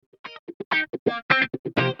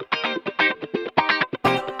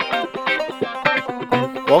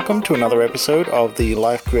Welcome to another episode of the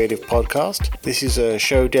Life Creative Podcast. This is a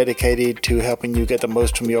show dedicated to helping you get the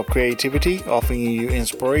most from your creativity, offering you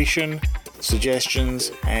inspiration,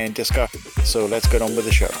 suggestions, and discussion. So let's get on with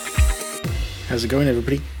the show. How's it going,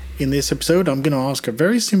 everybody? In this episode, I'm going to ask a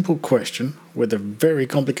very simple question with a very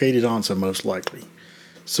complicated answer, most likely.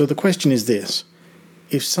 So the question is this.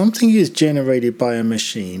 If something is generated by a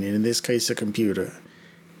machine, and in this case a computer,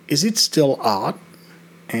 is it still art?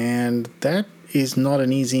 And that is not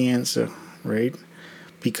an easy answer, right?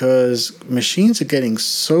 Because machines are getting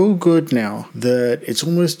so good now that it's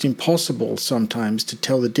almost impossible sometimes to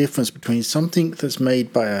tell the difference between something that's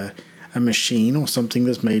made by a machine or something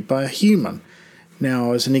that's made by a human.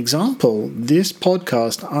 Now, as an example, this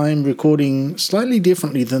podcast I'm recording slightly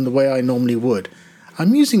differently than the way I normally would.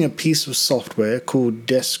 I'm using a piece of software called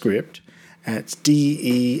Descript. It's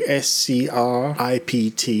Descript.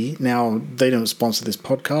 Now, they don't sponsor this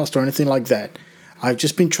podcast or anything like that. I've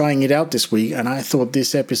just been trying it out this week, and I thought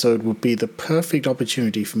this episode would be the perfect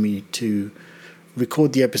opportunity for me to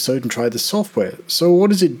record the episode and try the software. So what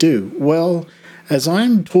does it do? Well, as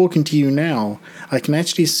I'm talking to you now, I can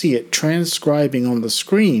actually see it transcribing on the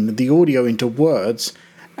screen the audio into words,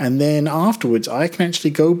 and then afterwards I can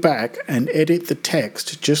actually go back and edit the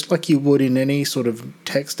text just like you would in any sort of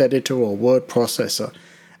text editor or word processor,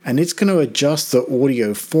 and it's going to adjust the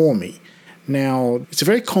audio for me. Now, it's a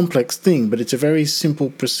very complex thing, but it's a very simple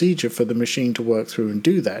procedure for the machine to work through and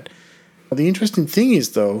do that. The interesting thing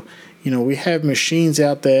is, though, we have machines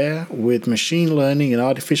out there with machine learning and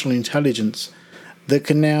artificial intelligence that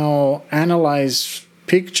can now analyze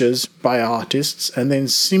pictures by artists and then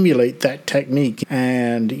simulate that technique.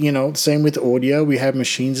 And, same with audio. We have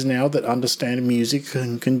machines now that understand music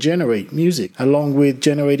and can generate music along with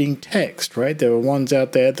generating text, right? There are ones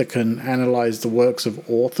out there that can analyze the works of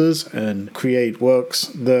authors and create works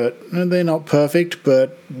that they're not perfect,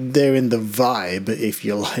 but they're in the vibe, if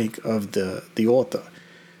you like, of the author.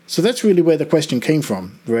 So that's really where the question came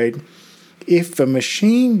from, right? If a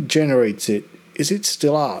machine generates it, is it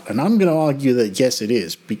still art? And I'm going to argue that yes, it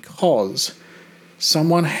is, because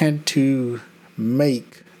someone had to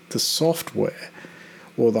make the software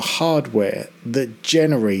or the hardware that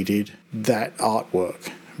generated that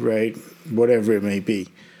artwork, right? Whatever it may be.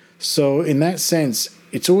 So in that sense,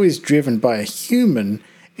 it's always driven by a human.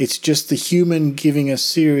 It's just the human giving a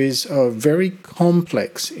series of very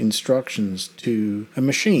complex instructions to a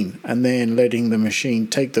machine and then letting the machine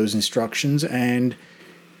take those instructions and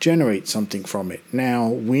generate something from it. Now,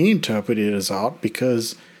 we interpret it as art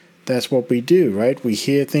because that's what we do, right? We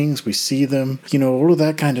hear things, we see them, all of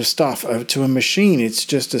that kind of stuff. To a machine, it's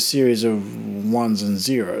just a series of ones and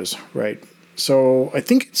zeros, right? So I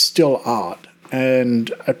think it's still art.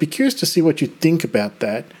 And I'd be curious to see what you think about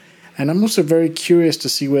that. And I'm also very curious to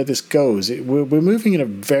see where this goes. We're moving at a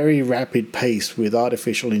very rapid pace with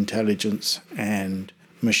artificial intelligence and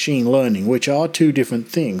machine learning, which are two different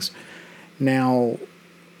things. Now,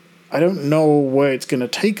 I don't know where it's going to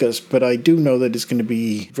take us, but I do know that it's going to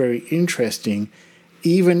be very interesting,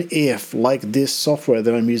 even if, like this software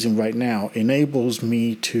that I'm using right now, enables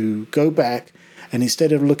me to go back and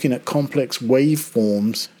instead of looking at complex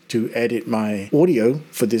waveforms to edit my audio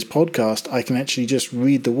for this podcast, I can actually just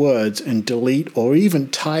read the words and delete or even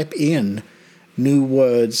type in new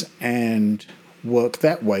words and work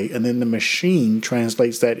that way. And then the machine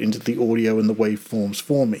translates that into the audio and the waveforms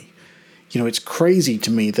for me. It's crazy to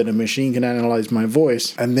me that a machine can analyze my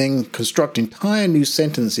voice and then construct entire new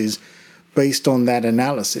sentences based on that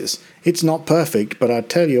analysis. It's not perfect, but I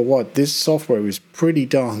tell you what, this software is pretty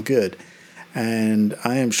darn good. And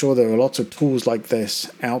I am sure there are lots of tools like this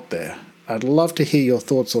out there. I'd love to hear your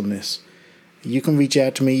thoughts on this. You can reach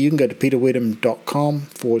out to me. You can go to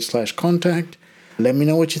peterwitham.com/contact. Let me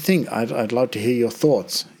know what you think. I'd love to hear your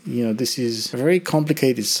thoughts. This is a very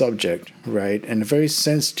complicated subject, right? And a very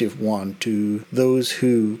sensitive one to those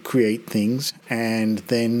who create things and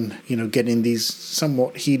then, get in these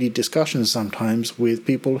somewhat heated discussions sometimes with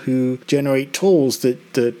people who generate tools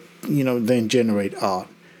that then generate art.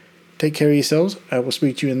 Take care of yourselves. I will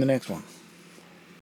speak to you in the next one.